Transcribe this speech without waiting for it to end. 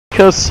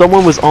because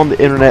someone was on the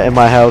internet in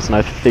my house, and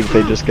I think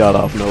they just got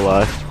off. No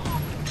lie.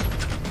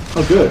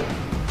 Oh, good.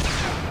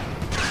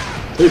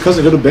 Tell your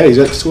cousin to go to bed. He's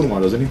at school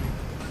tomorrow, doesn't he?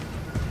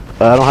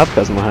 I don't have a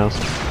cousin in my house.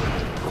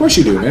 Of course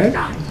you do, man.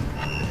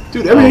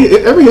 Dude,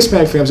 every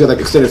Hispanic family's got like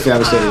extended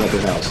family staying at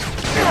their house.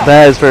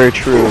 That is very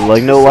true.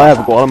 Like, no lie, I have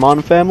a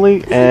Guatemalan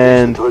family,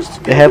 and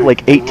they have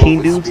like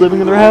 18 dudes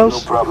living in their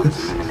house.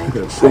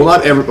 Well,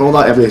 not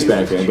every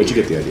Hispanic family, but you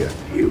get the idea.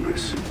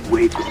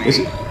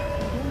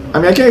 I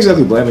mean, I can't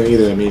exactly blame him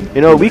either. I mean,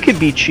 you know, we could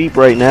be cheap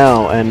right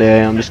now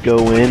and just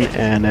go in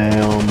and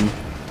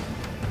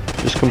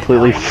just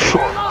completely.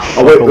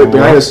 Oh wait,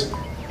 behind us.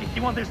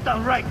 You want this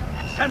done right?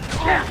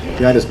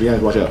 Behind us,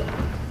 watch out.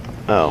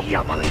 Oh.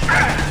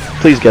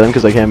 Please get him,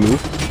 because I can't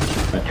move.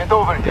 Right.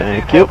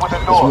 Thank you.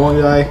 There's one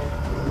guy.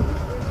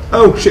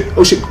 Oh shit!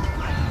 Oh shit!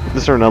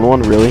 Is there another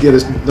one, really? Yeah,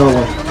 there's another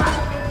one.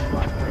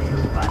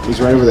 He's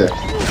right over there.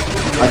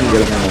 I can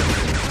get him now.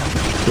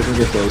 Don't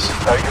get close.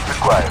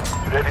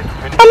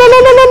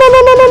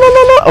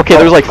 Okay,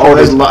 there's like four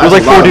dudes. There's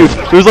like four dudes.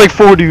 There's like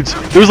four dudes.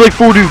 There's like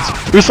four dudes.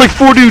 There's like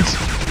four dudes.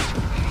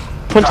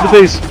 Punch in the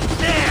face.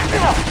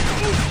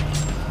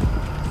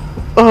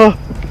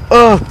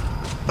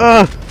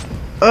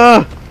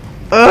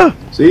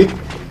 See?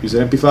 Use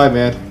an MP5,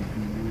 man.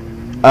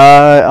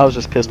 I was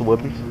just pistol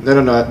whipping. No,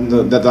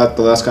 that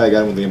the last guy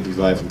got him with the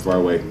MP5 from far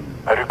away.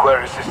 I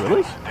require assistance.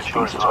 Really?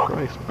 Jesus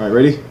Christ. Alright,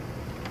 ready?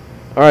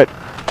 Alright.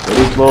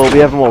 Well, we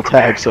have them all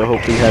tagged, so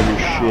hopefully you have your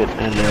shit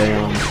and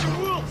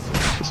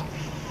just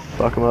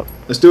fuck them up.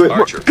 Let's do it.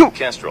 Archer, Go.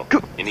 Kestrel,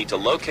 you need to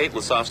locate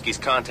Lasovsky's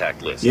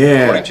contact list.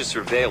 Yeah. According to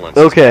surveillance.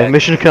 Okay,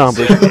 mission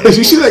accomplished. Did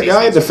you see that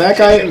guy, the fat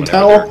guy in the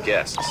towel?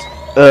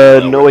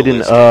 No I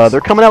didn't. They're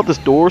coming out this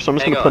door, so I'm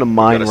just gonna put a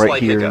mine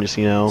right here and just,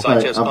 you know,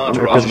 Sanchez I'm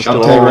Andre, because it's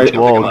still telling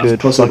you all right- wall, good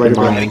posted fucking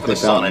right mine. here. the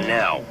sauna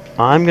now.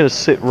 I'm gonna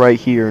sit right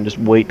here and just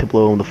wait to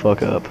blow him the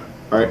fuck up.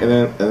 Alright, and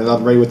then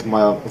I'm ready with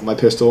my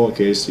pistol in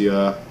case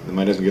the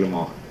mine doesn't get them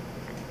all.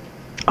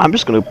 I'm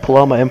just gonna pull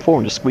out my M4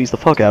 and just squeeze the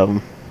fuck out of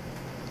him.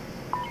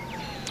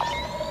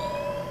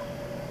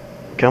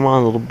 Come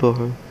on, little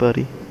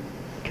buddy.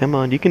 Come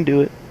on, you can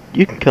do it.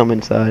 You can come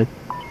inside.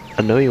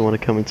 I know you want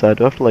to come inside.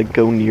 Do I have to like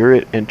go near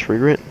it and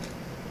trigger it?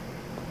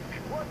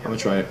 I'm gonna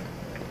try it.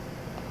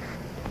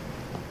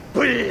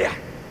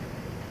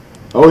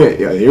 Oh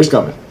yeah, here's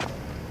coming.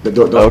 Don't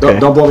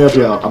blow me up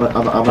yet.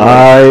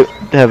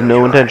 I have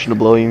no intention of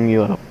blowing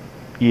you up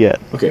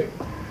yet. Okay,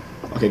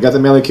 got the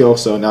melee kill,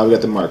 so now we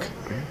got the mark.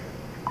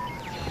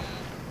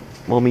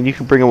 Well, I mean, you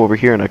can bring him over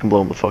here and I can blow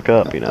him the fuck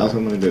up, you know. That's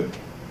what I'm gonna do.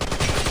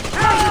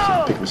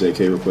 Pick up his AK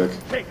real quick.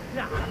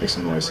 Make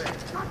some noise.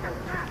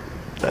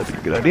 That'd be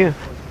a good idea.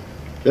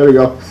 There we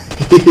go.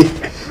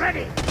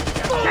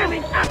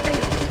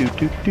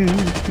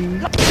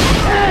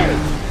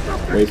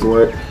 Wait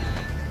for it.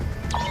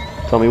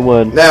 Tell me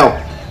when. Now.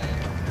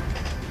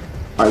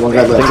 Alright, one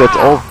guy I think left. that's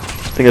all. I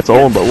think that's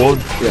all but one.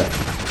 Yeah.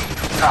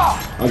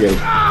 I'll get him.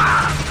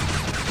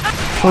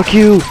 Fuck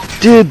you!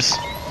 Dibs!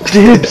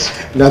 Dibs!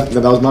 No,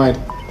 that was mine.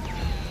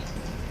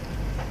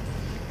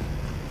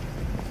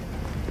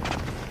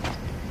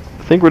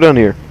 I think we're done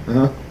here.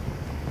 Uh-huh.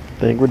 I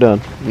think we're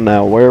done.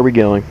 Now, where are we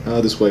going?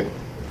 This way.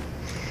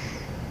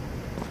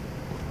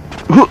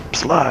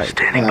 Slide!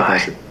 Standing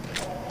by.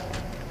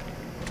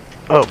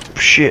 Oh,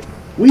 shit.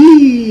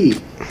 Whee!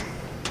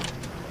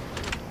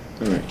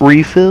 Alright.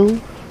 Refill?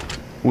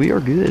 We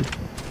are good.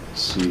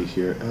 Let's see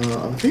here.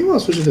 I'm thinking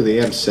about switching to the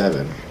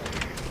M7.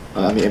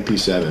 I mean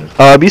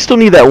MP7. You still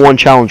need that one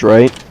challenge,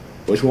 right?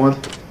 Which one?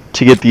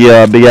 To get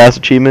the big ass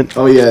achievement?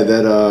 Oh yeah,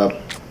 that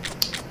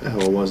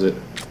what was it?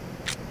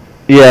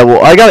 Yeah,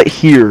 well, I got it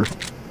here.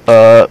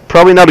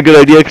 Probably not a good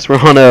idea because we're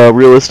on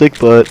realistic,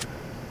 but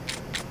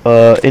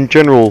in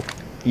general,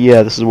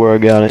 yeah, this is where I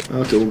got it.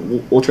 Okay,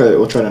 we'll try it.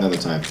 We'll try it another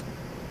time.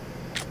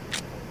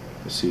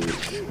 Let's see.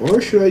 Or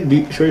should I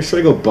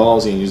go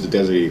ballsy and use the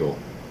Desert Eagle?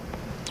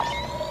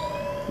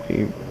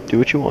 You do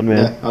what you want, man.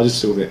 Yeah, I'll just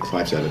stick with it.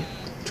 5.7.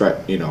 Try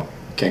it. You know,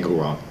 can't go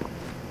wrong.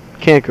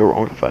 Can't go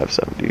wrong with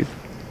 5.7, dude.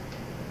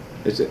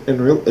 It's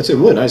a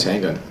really nice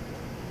handgun.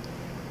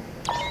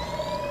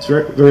 It's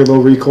very low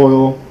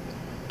recoil,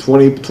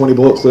 20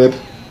 bullet clip.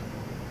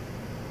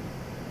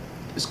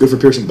 It's good for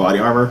piercing body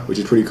armor, which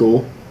is pretty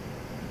cool.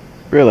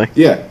 Really?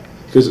 Yeah,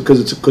 because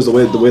the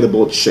way the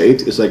bullet's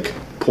shaped is like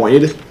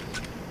pointed.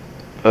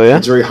 Oh yeah.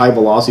 It's very high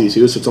velocity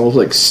too, so it's almost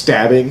like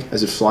stabbing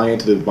as it's flying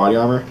into the body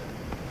armor.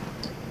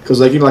 Because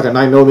like like a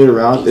 9mm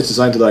round, it's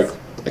designed to like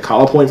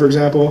hollow point, for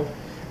example.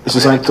 It's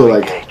designed to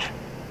like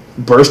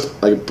burst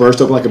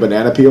open like a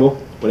banana peel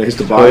when it hits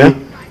the body. Oh,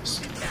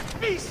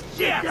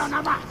 yeah?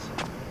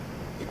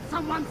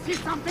 Someone see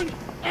something?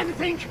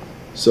 Anything?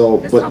 So,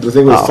 but the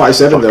thing with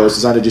 5.7 though is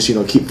designed to just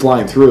keep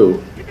flying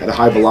through at a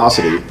high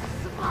velocity.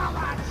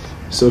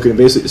 So it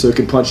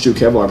can punch through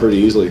Kevlar pretty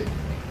easily.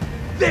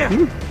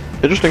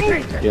 Interesting.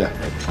 Yeah.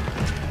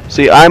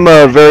 See, I'm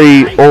a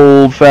very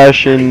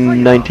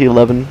old-fashioned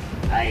 1911.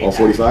 All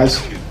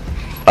 45s.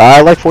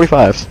 I like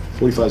 45s.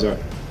 45s are.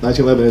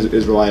 1911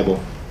 is reliable.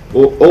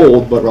 Well,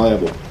 old but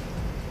reliable.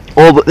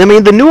 Well, I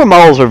mean, the newer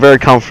models are very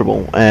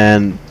comfortable,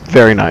 and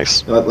Very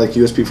nice. Like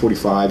USP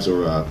 45s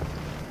or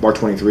Mark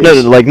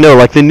 23s. No,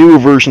 like the newer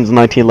versions of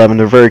 1911,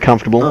 they're very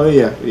comfortable. Oh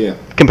yeah, yeah.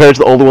 Compared to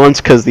the older ones,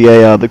 because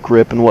the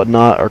grip and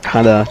whatnot are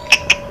kind of a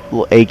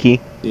little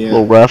achy, a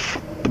little rough.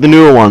 But the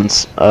newer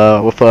ones,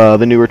 with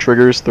the newer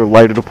triggers, they're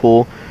lighter to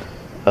pull.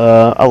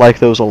 I like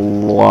those a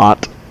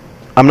lot.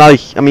 I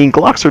mean,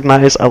 Glocks are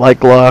nice. I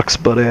like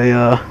Glocks, but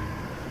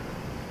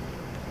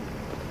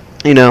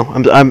you know,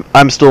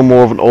 I'm still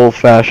more of an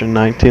old-fashioned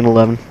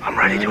 1911. I'm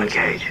ready to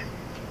engage.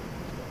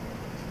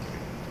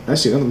 I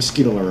see another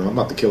mosquito in my room. I'm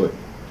about to kill it.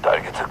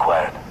 Targets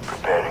acquired.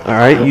 Preparing. All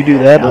right, you do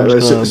that. I'm As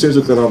just soon as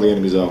we clear all the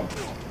enemies out.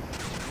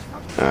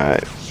 All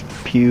right,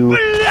 pew.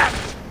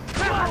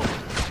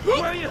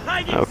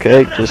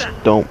 Okay, just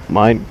don't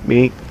mind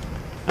me.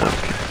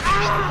 Okay.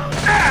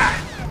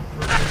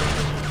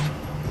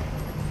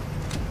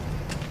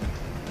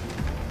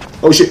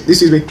 Oh shit, he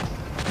sees me.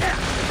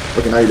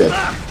 Okay, now you're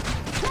dead.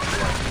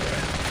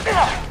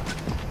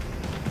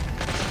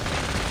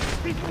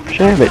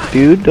 Damn it,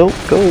 dude, don't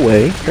go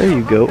away. There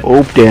you go.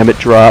 Oh, damn it,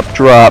 drop.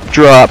 Stop,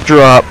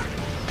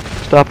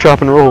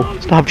 drop, and roll.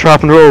 Stop,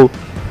 drop, and roll.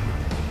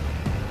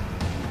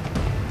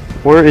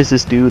 Where is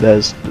this dude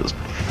that's just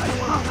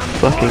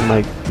fucking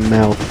my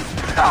mouth?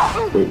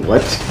 Wait,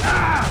 what?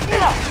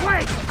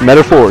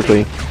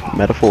 Metaphorically.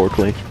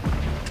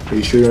 Are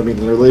you sure you don't mean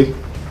literally?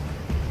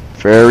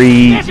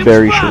 Very,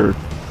 very sure.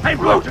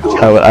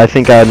 I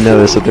think I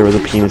noticed that there was a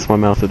penis in my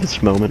mouth at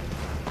this moment.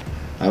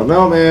 I don't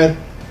know, man.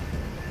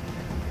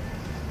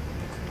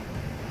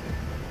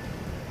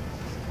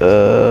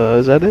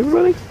 Is that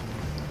everybody?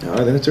 No, I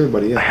think it's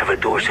everybody, I yeah. have a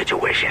door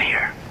situation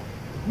here.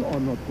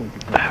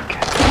 Okay.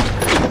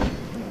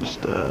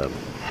 Just,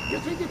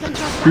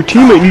 your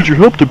teammate needs your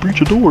help to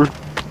breach a door.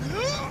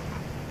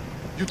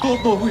 You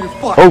don't know who you're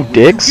fucking. Oh,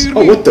 dicks.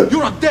 Oh, what the?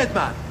 You're a dead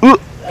man.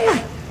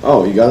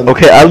 Oh, you got him?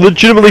 Okay, I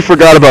legitimately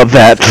forgot about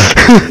that.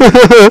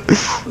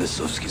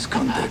 Lisowski's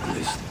contact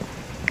list.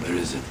 Where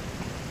is it?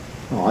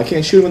 Oh, I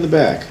can't shoot him in the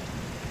back.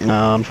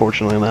 No,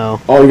 unfortunately, no.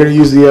 Oh, you're gonna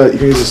use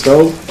the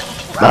stove?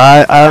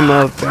 I'm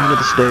a fan of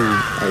the stove.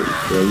 Alright,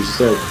 yeah, use the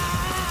stove.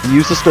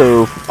 Use the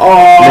stove. Oh,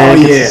 Man,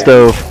 yeah. get the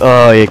stove.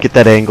 Oh, yeah, get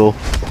that angle.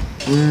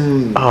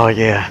 Mm. Oh,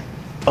 yeah.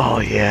 Oh,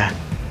 yeah.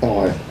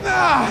 Oh,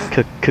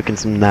 Cooking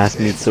some nice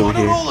meats over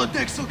here.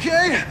 Rolodex,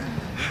 okay?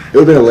 it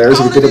would've been hilarious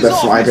if we picked up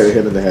that flying head and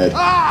hit him in the head.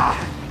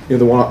 You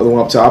know, the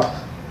one up top?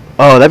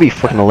 Oh, that'd be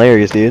fucking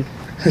hilarious, dude.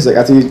 It's like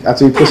after he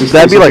pushes his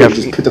That'd be face like in, a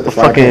he just picked up the a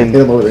flying head and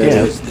hit him over the fucking,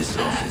 head. Where's this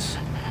office?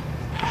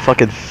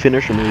 fucking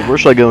finisher move. Where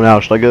should I go now?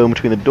 Should I go in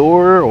between the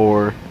door,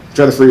 or...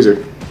 Try the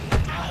freezer.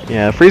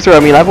 Yeah, freezer, I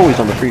mean, I've always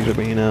done the freezer,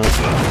 but you know...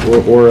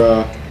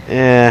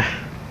 Yeah.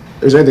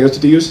 Is there anything else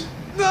to use?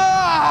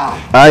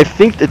 I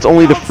think it's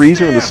only the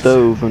freezer and the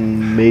stove,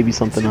 and maybe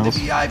something else.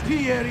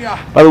 VIP area.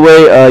 By the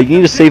way, you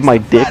need to save my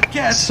dick,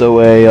 so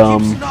I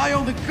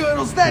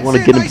want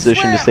to get in I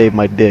position to swear. save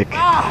my dick.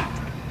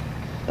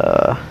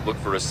 Look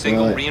for a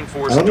single I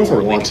reinforced don't know if I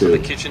door want leading from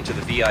to. the kitchen to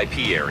the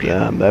VIP area.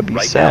 Damn, that'd be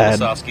Right sad.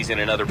 now, Lisowski's in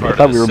another I part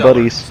thought of we the were cellar,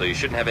 buddies. so you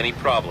shouldn't have any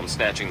problem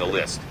snatching the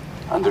list.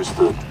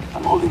 Understood.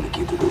 I'm holding the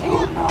key to the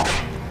door now.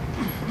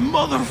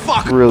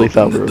 Motherfucker. Really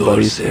thought we Open were the door,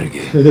 buddies.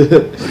 Sergey. Or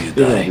you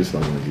Yeah, die. just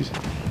fucking with you.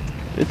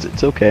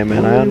 It's okay,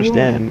 man. I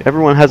understand.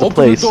 Everyone has a Open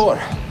place. the door.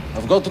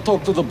 I've got to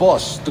talk to the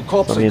boss. The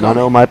cops I are mean, I coming.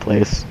 know my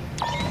place.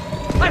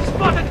 I've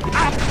spotted.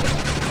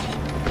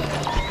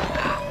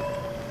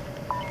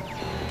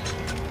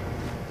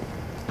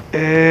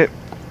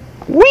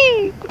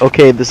 Whee!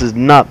 Okay, this is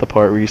not the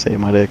part where you save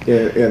my dick.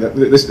 Yeah,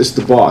 this is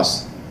the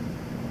boss.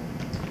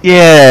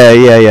 Yeah.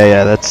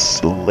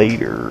 That's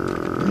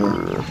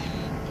later.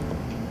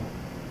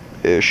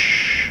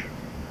 Ish.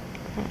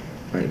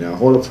 Alright, now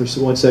hold up for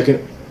 1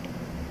 second.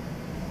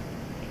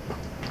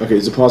 Okay,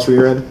 is it pause for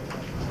your end?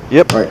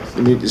 Yep. Alright,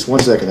 give me just 1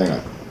 second, hang on.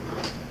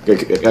 I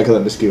gotta kill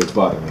that mosquito, it's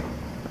bothering me.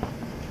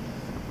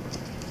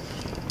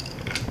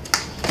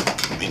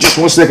 Just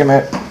 1 second,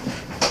 man.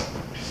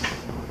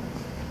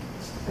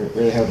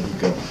 Where the hell did you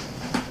go?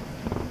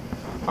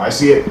 I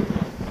see it.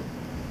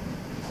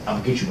 I'm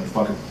gonna get you,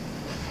 motherfucker.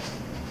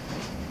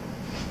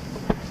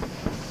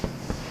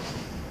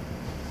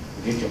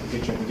 I'm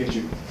gonna get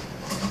you.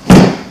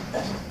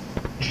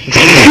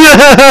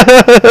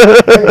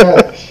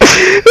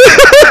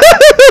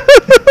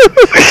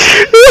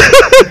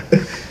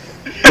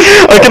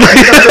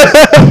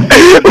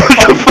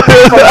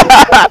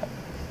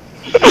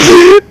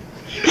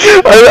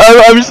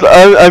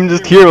 I'm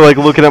just here like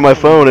looking at my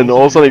phone, and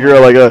all of a sudden I hear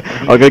like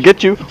I'm gonna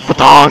get you.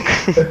 Ba-donk.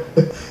 I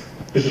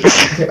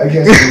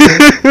can't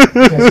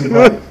see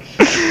body.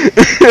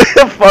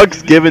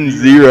 Fuck's given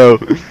 0.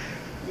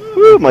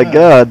 Oh my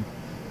god.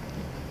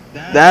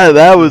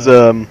 That was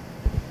some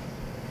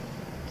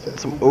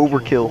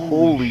overkill.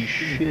 Holy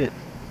shit.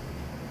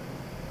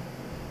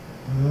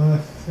 I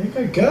think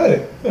I got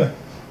it. Huh.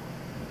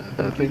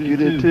 I think you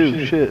did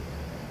too. Shit.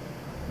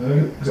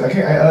 'Cause I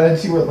didn't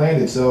see where it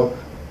landed, so.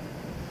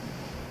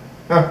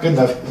 Ah, good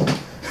enough.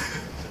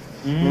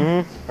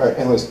 Alright,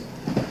 anyways.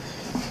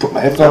 Put my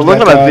headphones I'm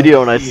looking at back my on.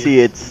 video and I see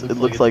it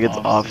looks like it's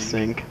off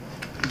sync.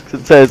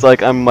 It says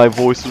like my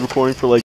voice is recording for like